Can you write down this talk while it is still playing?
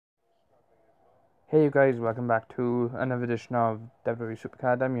Hey you guys, welcome back to another edition of WWE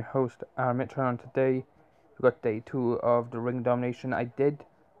SuperCard. I'm your host, Mitchell, and today we've got day 2 of the Ring Domination. I did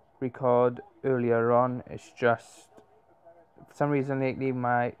record earlier on, it's just, for some reason lately,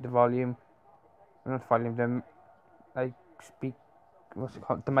 the volume, I speak,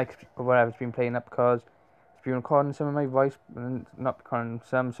 the mic or whatever's been playing up because it's been recording some of my voice and not recording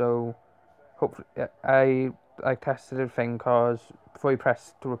some, so hopefully, I tested a thing because before you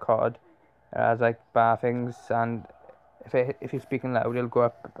press to record, as like bar things, and if you're speaking loud it'll go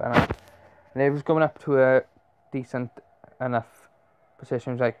up, and it was going up to a decent enough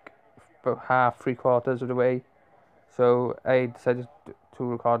position, like about half, 3/4 of the way, so I decided to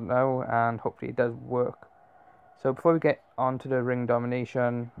record now and hopefully it does work. So before we get on to the Ring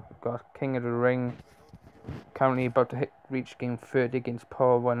Domination, we've got King of the Ring currently about to reach game 30 against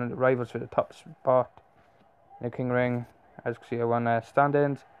Paul, one of the rivals for the top spot in the King Ring. As you can see, I won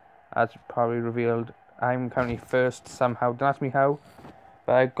stand-ins. As probably revealed, I'm currently first somehow. Don't ask me how,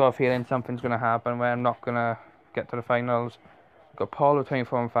 but I've got a feeling something's going to happen where I'm not going to get to the finals. I've got Paul with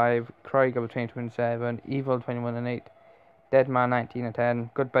 24-5, Craig with 22-7, Evil 21-8, Deadman 19-10,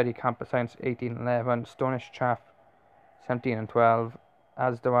 Good Buddy Camper Science 18-11, Stonish Chaff 17-12,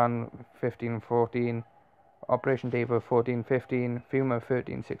 Asdawan 15-14, Operation Devo 14-15, Fuma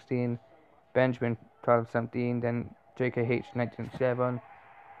 13-16, Benjamin 12-17, then JKH 19-7.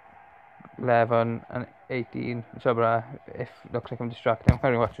 11 and 18. So, if looks like I'm distracted, I'm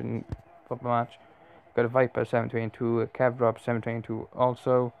currently watching football match. Got a Viper 722, Kev Rob 722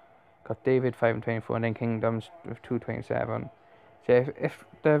 also. Got David 524, and then Kingdoms with 227. So if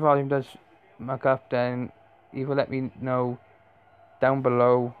the volume does muck up, then either let me know down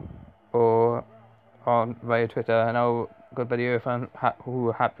below or on via Twitter. I know good buddy Irfan,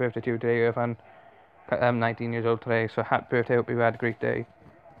 who happy birthday to you today, Irfan. I'm 19 years old today, so happy birthday, hope you had a great day.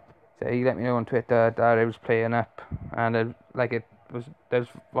 So he let me know on Twitter that it was playing up, and there's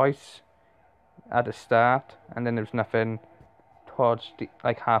voice at the start, and then there's nothing towards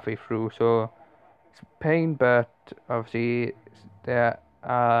halfway through. So it's a pain, but obviously there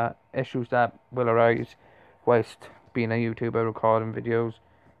are issues that will arise whilst being a YouTuber recording videos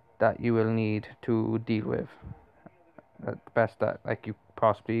that you will need to deal with the best that you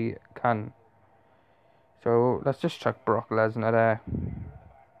possibly can. So let's just chuck Brock Lesnar there.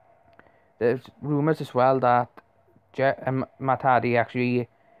 There's rumours as well that Matt Hardy actually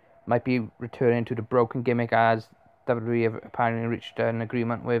might be returning to the broken gimmick, as WWE have apparently reached an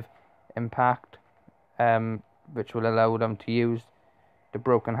agreement with Impact, which will allow them to use the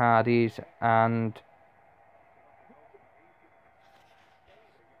broken Hardys, and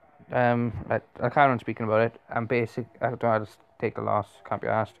I can't speaking about it. And I'll just take the loss. Can't be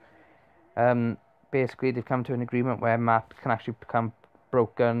asked. Basically, they've come to an agreement where Matt can actually become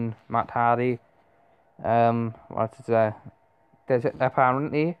broken Matt Hardy. What is there? There's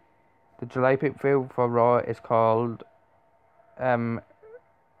apparently the July pay-per-view for Raw is called something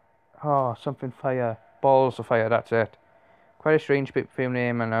fire, Balls of Fire. That's it. Quite a strange pay-per-view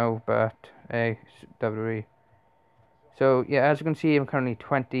name, I know, but hey, WWE. So yeah, as you can see, I'm currently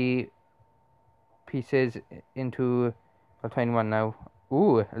 20 pieces into 21 now.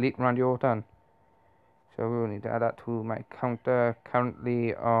 Ooh, Elite Randy Orton. So we will need to add that to my counter.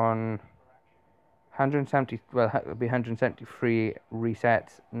 Currently on 170. Well, it'll be 173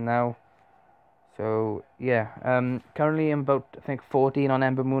 resets now. So yeah, currently I'm about, I think, 14 on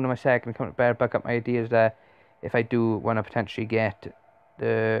Ember Moon on my second. Come to bear back up my ideas there. If I do want to potentially get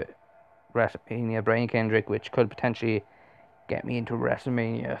the WrestleMania Brian Kendrick, which could potentially get me into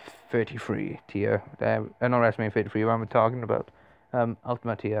WrestleMania 33 tier. Not WrestleMania 33. What am I talking about?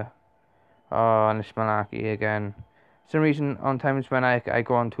 Ultimate tier. Oh, and it's malarkey again. For some reason, on times when I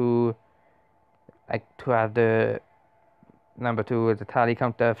go on to add the number 2 with the tally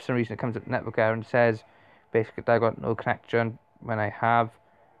counter, for some reason it comes up network error and says basically that I got no connection when I have.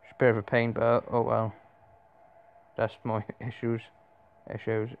 It's a bit of a pain, but oh well. That's more issues,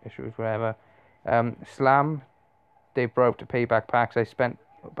 whatever. Slam, they broke the payback packs. I spent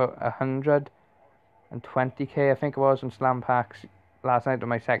about 120k, I think it was, on Slam packs last night on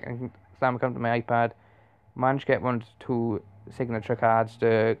my second Slam account on my iPad. Managed to get 1 to 2 signature cards,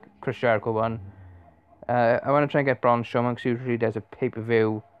 the Chris Jericho one. I want to try and get Braun Strowman, because usually there's a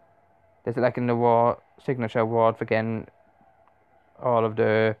pay-per-view. There's in the war signature award for getting all of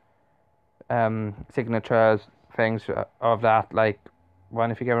the signatures things of that,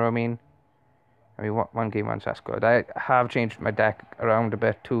 one, if you get what I mean. I mean, one game once, that's good. I have changed my deck around a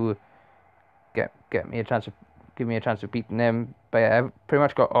bit to give me a chance of beating them. But yeah, I've pretty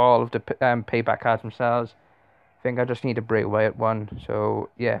much got all of the payback cards themselves. I think I just need a Bray Wyatt one. So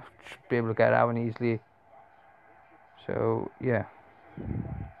yeah, should be able to get that one easily. So yeah.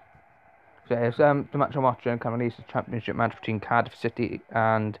 So it's the match I'm watching currently is the championship match between Cardiff City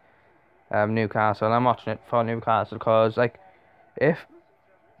and Newcastle. I'm watching it for Newcastle because, like, to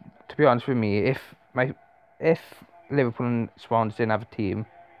be honest with me, if Liverpool and Swans didn't have a team,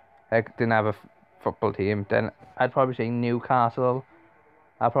 like didn't have a football team, then I'd probably say Newcastle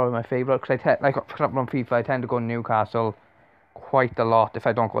are probably my favourite, because like for example on FIFA I tend to go Newcastle quite a lot if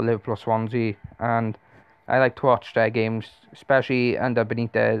I don't go Liverpool or Swansea, and I like to watch their games, especially under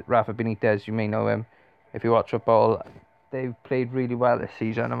Rafa Benitez. You may know him if you watch football. They've played really well this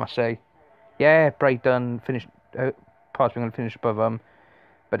season, I must say. Yeah, Brighton finished, possibly going to finish above them,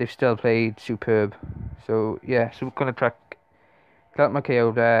 but they've still played superb. So yeah, so we're going to try get my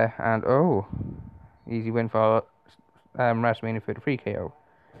KO there, and easy win for WrestleMania 33 KO.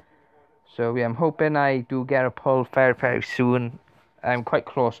 So yeah, I'm hoping I do get a pull very, very soon. I'm quite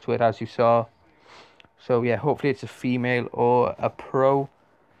close to it, as you saw. So yeah, hopefully it's a female or a pro.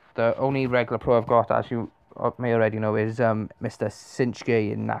 The only regular pro I've got, as you may already know, is Mr.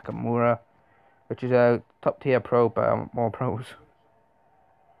 Shinsuke Nakamura, which is a top tier pro, but more pros.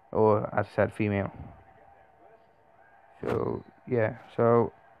 Or as I said, female. So yeah,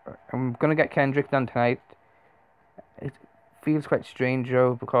 so I'm gonna get Kendrick done tonight. It feels quite strange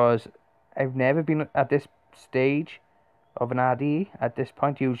though, because I've never been at this stage of an RD at this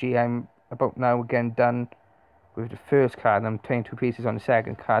point. Usually I'm about now again done with the first card and I'm 22 pieces on the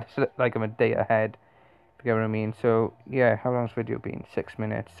second card. It's like I'm a day ahead, if you get what I mean. So yeah, how long's the video been? 6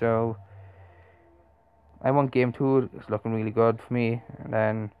 minutes. So I won game 2, it's looking really good for me, and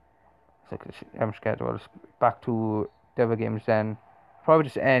then it's like I'm schedule back to the other games then. Probably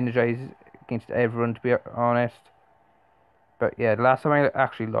just energize against everyone, to be honest. But yeah, the last time I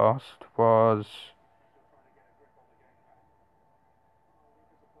actually lost was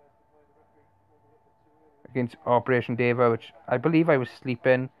against Operation Deva, which I believe I was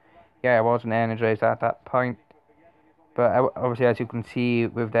sleeping. Yeah, I wasn't energized at that point. But obviously, as you can see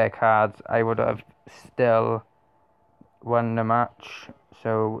with their cards, I would have still won the match.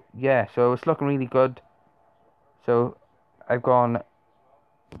 So yeah, so it's looking really good. So I've gone,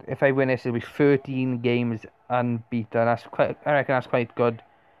 if I win this, it'll be 13 games unbeaten. I reckon that's quite good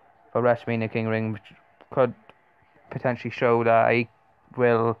for WrestleMania King Ring, which could potentially show that I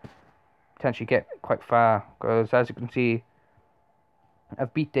will potentially get quite far. Because as you can see,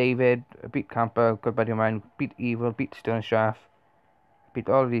 I've beat David, I beat Camper, good buddy of mine, beat Evil, beat Stone Shaft, beat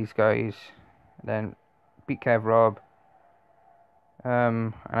all of these guys, and then beat Kev Rob.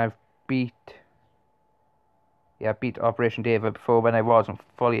 And I've beat Operation David before, when I wasn't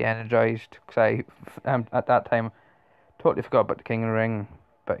fully energized, because I at that time totally forgot about the King of the Ring.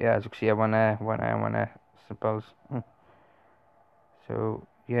 But yeah, as you can see, I won there, I suppose. So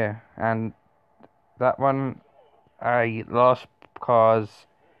yeah, and that one I lost because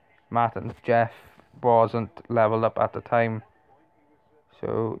Matt and Jeff wasn't leveled up at the time.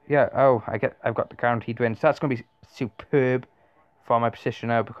 So yeah, I've got the guaranteed win. So that's gonna be superb for my position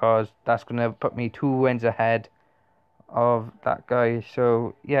now, because that's gonna put me 2 wins ahead of that guy.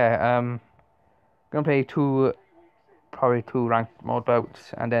 So yeah, gonna play probably two ranked mode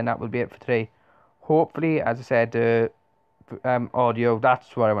bouts, and then that will be it for today. Hopefully, as I said, audio,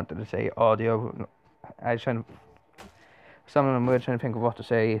 that's what I wanted to say, audio. I was trying to, some of them were trying to think of what to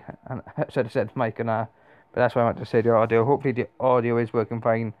say, and I should have said mic and that, but that's why I wanted to say, the audio. Hopefully the audio is working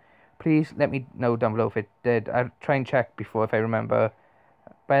fine. Please let me know down below if it did. I'll try and check before, if I remember.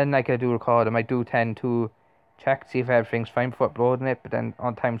 When I do record them, I do tend to check to see if everything's fine before uploading it, but then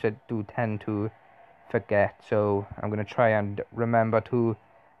on times I do tend to forget, so I'm going to try and remember to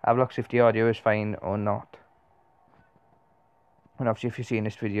have a look if the audio is fine or not. And obviously if you're seeing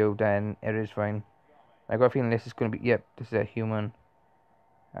this video, then it is fine. I got a feeling this is going to be, yep, this is a human,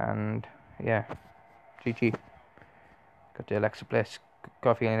 and yeah, GG. Got the Alexa Bliss.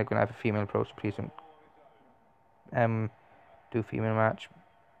 Got a feeling they're going to have a female pro, so please don't do female match.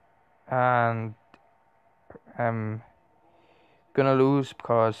 And gonna lose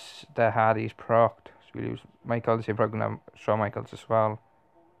because their Hardy's procced. So we lose Michaels. They're probably gonna have Shawn Michaels as well.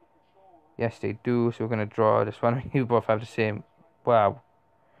 Yes, they do. So we're gonna draw this one. We both have the same. Wow,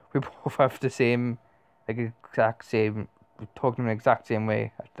 we both have the same, like exact same. We're talking in the exact same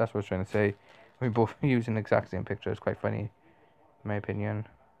way. That's what I was trying to say. We both using the exact same picture. It's quite funny, in my opinion.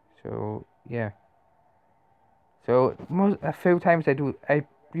 So yeah. So a few times I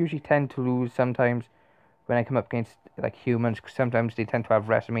usually tend to lose sometimes when I come up against like humans, because sometimes they tend to have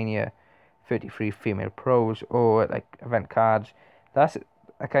WrestleMania 33 female pros or like event cards. That's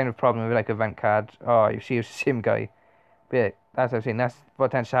a kind of problem with like event cards. Oh, you see, it's the same guy. But yeah, that's what I'm saying. That's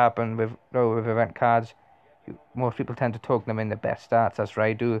what tends to happen with event cards. Most people tend to token them in the best stats. That's what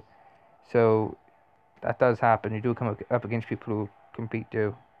I do. So that does happen. You do come up against people who compete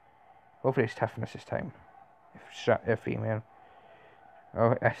too. Hopefully it's toughness this time. If female.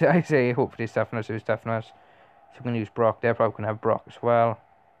 Oh, I say hopefully it's toughness. It's toughness. So I'm going to use Brock. They're probably going to have Brock as well.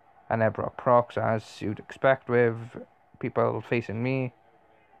 And then Brock procs, as you'd expect with people facing me.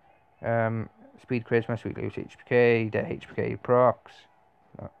 Speed Charisma, Sweet Loose HPK, their HPK procs.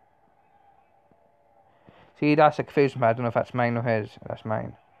 No. See, that's a confusing. I don't know if that's mine or his. That's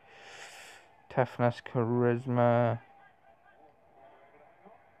mine. Toughness, Charisma.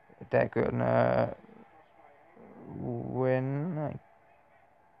 They're gonna win, I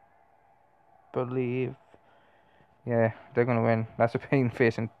believe. Yeah, they're gonna win. That's a pain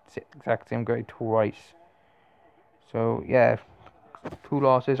facing exact same guy twice. So yeah, 2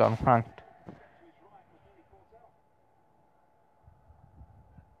 losses on ranked.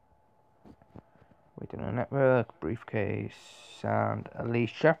 Waiting on network, briefcase, and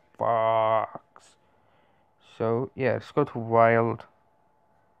Alicia Fox. So yeah, let's go to wild.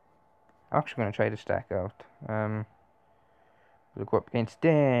 I'm actually gonna try to stack out. We'll go up against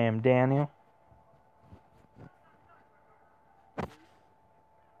Daniel.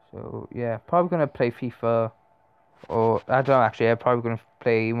 So yeah, probably gonna play FIFA, or I don't know, actually. I'm probably gonna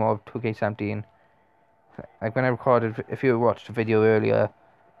play more of 2K17. Like when I recorded, if you watched the video earlier,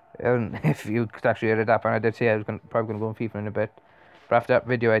 if you could actually hear it up, and I did say I was probably gonna go on FIFA in a bit. But after that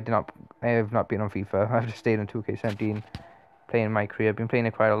video, I have not been on FIFA. I've just stayed on 2K17, playing my career. I've been playing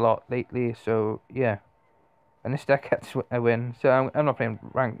it quite a lot lately, so yeah. And this deck gets a win, so I'm not playing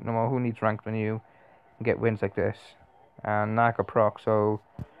ranked no more. Who needs ranked when you can get wins like this? And Naka proc, so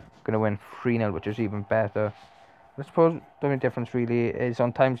gonna win 3-0, which is even better. I suppose the only difference really is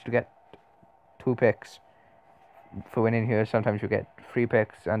sometimes you get 2 picks for winning here. Sometimes you get 3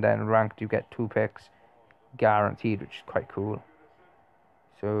 picks, and then ranked you get 2 picks guaranteed, which is quite cool.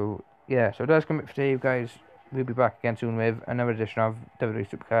 So yeah, so that's coming for today, you guys. We'll be back again soon with another edition of WWE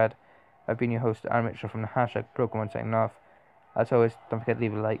SuperCard. I've been your host, Aaron Mitchell from the hashtag Broken1 signing off. As always, don't forget to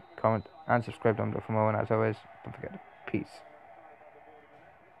leave a like, comment, and subscribe down below for more. And as always, don't forget, peace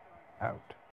out.